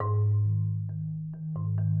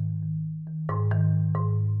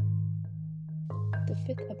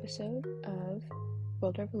fifth episode of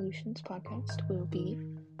World Revolutions podcast will be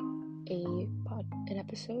an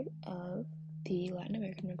episode of the Latin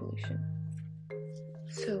American Revolution.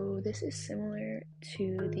 So this is similar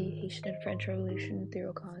to the Haitian and French Revolution, the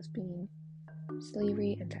real cause being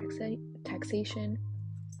slavery and taxation.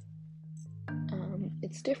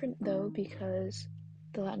 It's different though because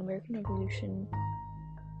the Latin American Revolution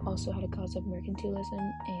also had a cause of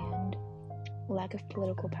mercantilism and lack of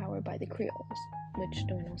political power by the Creoles, which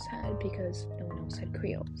no one else had because no one else had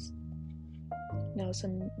Creoles. Now,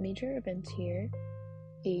 some major events here.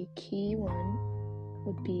 A key one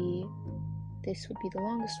would be the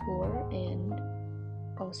longest war and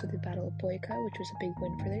also the Battle of Boyka, which was a big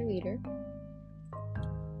win for their leader.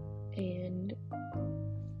 And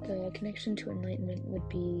the connection to enlightenment would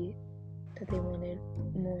be that they wanted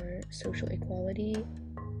more social equality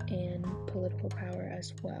and political power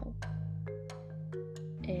as well.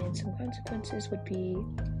 And some consequences would be,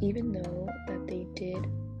 even though that they did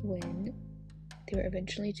win, they were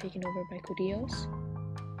eventually taken over by Judíos,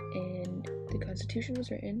 and the Constitution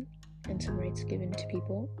was written and some rights given to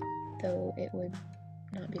people, though it would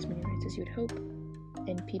not be as many rights as you would hope,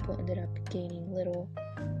 and people ended up gaining little.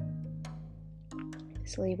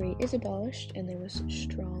 Slavery is abolished, and there was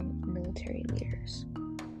strong military leaders.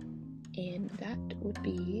 And that would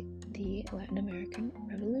be the Latin American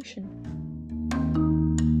Revolution.